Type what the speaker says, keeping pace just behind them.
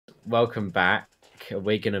welcome back.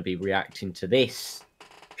 We're gonna be reacting to this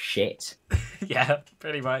shit. Yeah,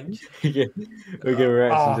 pretty much. Yeah, we're gonna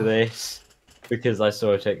react to this because I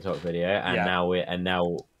saw a TikTok video, and Yeah. now we're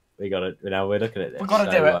looking at this. We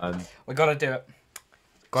gotta do it. We gotta do it.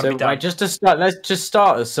 So right, just to start, let's just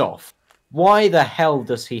start us off. Why the hell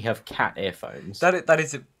does he have cat earphones? That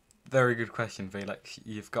is a very good question, Felix.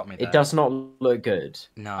 You've got me there. It does not look good.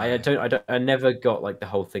 No, I never got like the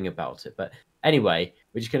whole thing about it. But anyway,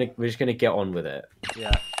 we're just gonna get on with it.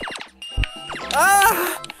 Yeah.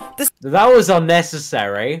 That was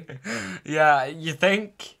unnecessary. Yeah, you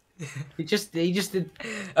think? He just did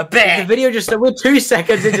A bit. the video. We're 2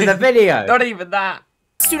 seconds into the video. Not even that.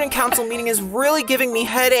 Student council meeting is really giving me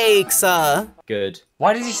headaches. Good.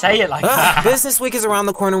 Why did he say it like that? Business week is around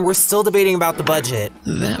the corner. We're still debating about the budget.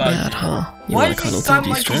 That bad, huh? You Why wanna does he cuddle sound to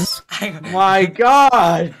like de-stress? he's... My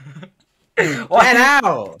God! Why, Get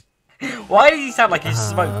out! why does he sound like he's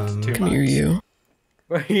smoked too Come much? here, you.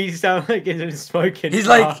 He sounds like he's been smoking. He's for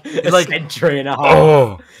like- a like- century and a half.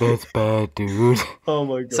 Oh, that's bad, dude. Oh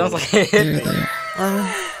my God! Sounds like a There, hippie.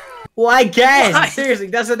 there. Why again? Why? Seriously,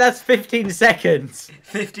 that's 15 seconds.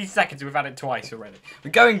 50 seconds, we've had it twice already.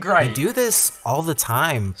 We're going I great. do this all the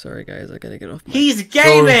time. Sorry, guys, I gotta get off my... He's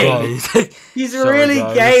gaming. Sorry, He's Sorry, really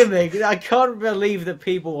guys. gaming. I can't believe that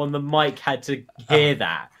people on the mic had to hear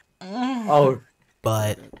that. Oh,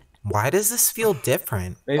 But why does this feel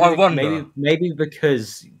different? maybe, I wonder. maybe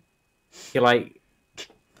because you're like,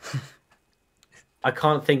 I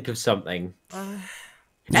can't think of something.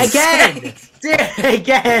 Again!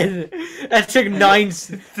 Again! That took no,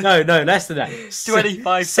 less than that.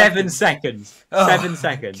 25 7 seconds. seconds. Oh, 7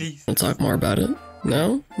 seconds. Jeez. We'll talk more about it.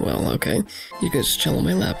 No? Well, okay. You guys just chill on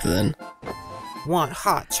my lap then. Want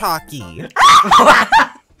hot chalky?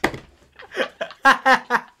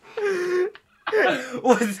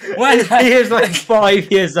 When He is like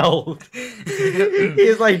 5 years old. He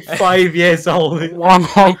is like 5 years old. One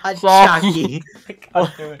hot Chucky.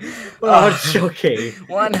 Oh, Oh, Chucky.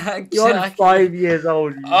 one hack You're jack. 5 years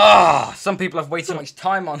old. Oh, some people have way too much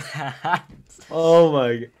time on their hands. Oh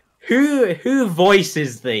my God. Who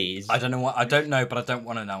voices these? I don't know what. I don't know, but I don't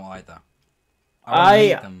want to know either. I wanna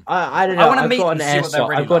meet them. don't I know. wanna I've meet got an them, see what they're airsoft.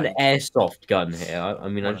 really I've got like. an airsoft gun here. I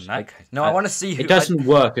mean, I Well, just in that like, case- No, I want to see who. it doesn't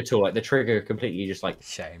work at all. Like the trigger completely just like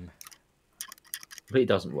Shame. completely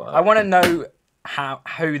doesn't work. I want to know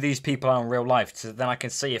who these people are in real life, so then I can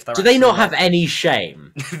see if they're. Do they not actually have any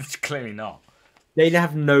shame? It's clearly not. They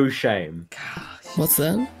have no shame. What's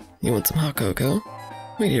that? You want some hot cocoa?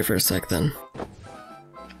 Wait here for a sec then.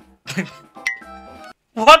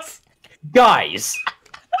 What? Guys,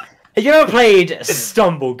 have you ever played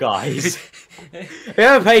Stumble Guys? Have you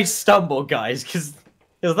ever played Stumble Guys? Because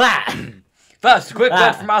that. First, a quick word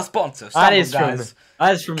That- from our sponsor. That is Guys.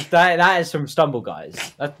 that is from Stumble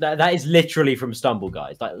Guys. That is literally from Stumble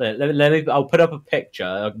Guys. Like, let me. I'll put up a picture.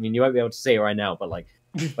 I mean, you won't be able to see it right now, but like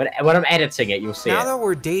when I'm editing it, you'll see Now it. that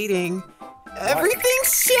we're dating,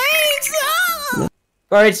 everything's changed.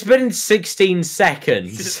 Bro, it's been 16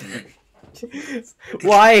 seconds.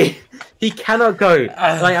 Why he cannot go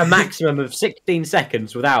like a maximum of 16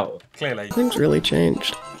 seconds without? Clearly. Things really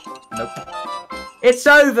changed. Nope. It's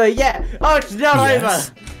over. Yeah. Oh, it's not Yes.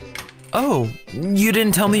 over. Oh, you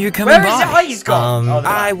didn't tell me you're coming Where is your eyes gone? Oh,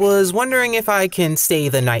 there. I was wondering if I can stay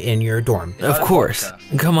the night in your dorm. Of course.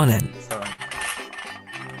 Come on in. Sorry.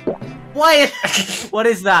 Why? What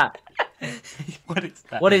is that? What is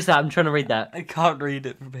that? What is that? I'm trying to read that. I can't read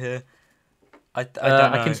it from here. I don't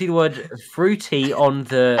know. I can see the word fruity on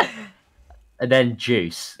the, and then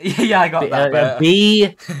juice. Yeah, I got that.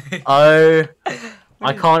 B O.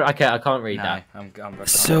 I can't read No, that. I'm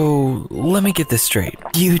So, let me get this straight.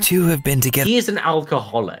 You two have been together. He is an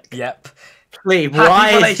alcoholic. Yep. Please, Happy why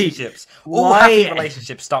is he? relationships. All why- happy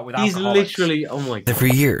relationships start with He's alcoholics. literally. Oh my God. For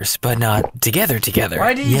years, but not together.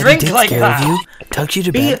 Why do you Yet drink he takes like care that? of you, tucks you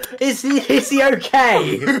to bed. Is he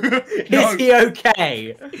okay? No. Is he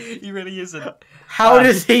okay? He really isn't. How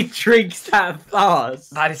does he drink that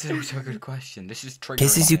fast? That is also a good question. This is triggering.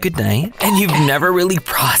 Kisses you me. goodnight, and you've never really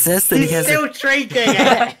processed that He's he has still drinking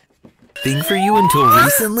it. a thing for you until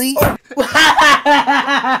recently.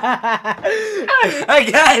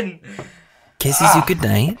 Again. Kisses you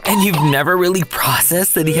goodnight, and you've never really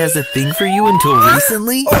processed that he has a thing for you until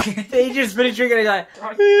recently. He just finished drinking and he's like,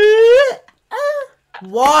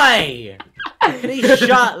 why? Can he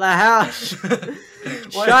shut the house?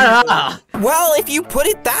 Shut up. Well, if you put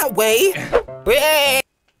it that way.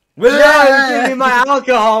 No, give me my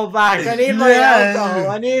alcohol back. I need my alcohol.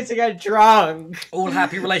 I need to get drunk. All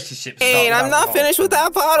happy relationships. Hey, start I'm with not alcohol. finished with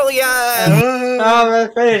that bottle yet. I'm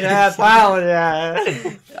gonna finish that power, yeah.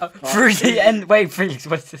 Fruity and wait, Felix,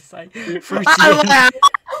 what's this say? Fruity.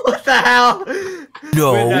 What the hell?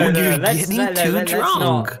 No, Wait, no, you're let's- getting too let's drunk.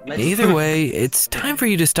 not. Let's- Either way, it's time for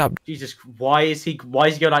you to stop Jesus, why is he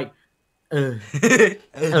going like?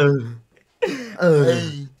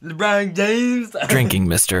 LeBron James. drinking,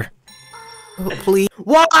 mister. Oh, please,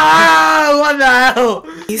 What? What the hell?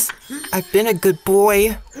 I've been a good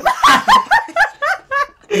boy.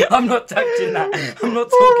 I'm not touching that. I'm not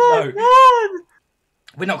Oh talking. my No, God.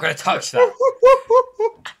 we're not going to touch that.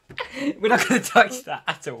 We're not going to touch that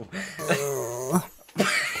at all.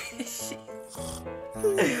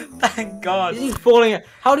 Thank God. Is he falling?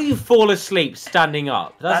 How do you fall asleep standing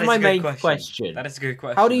up? That's That is my a good main question. question. That is a good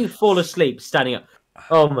question. How do you fall asleep standing up?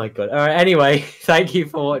 Oh my God! All right. Anyway, thank you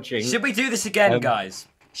for watching. Should we do this again, guys?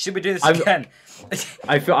 Should we do this I'm- again?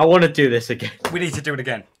 I want to do this again. We need to do it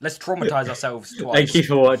again. Let's traumatize ourselves twice. Thank you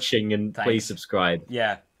for watching, and Thanks. please subscribe.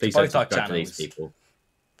 Yeah. Please both don't our subscribe to these channels. people.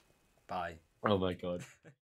 Bye. Oh my God.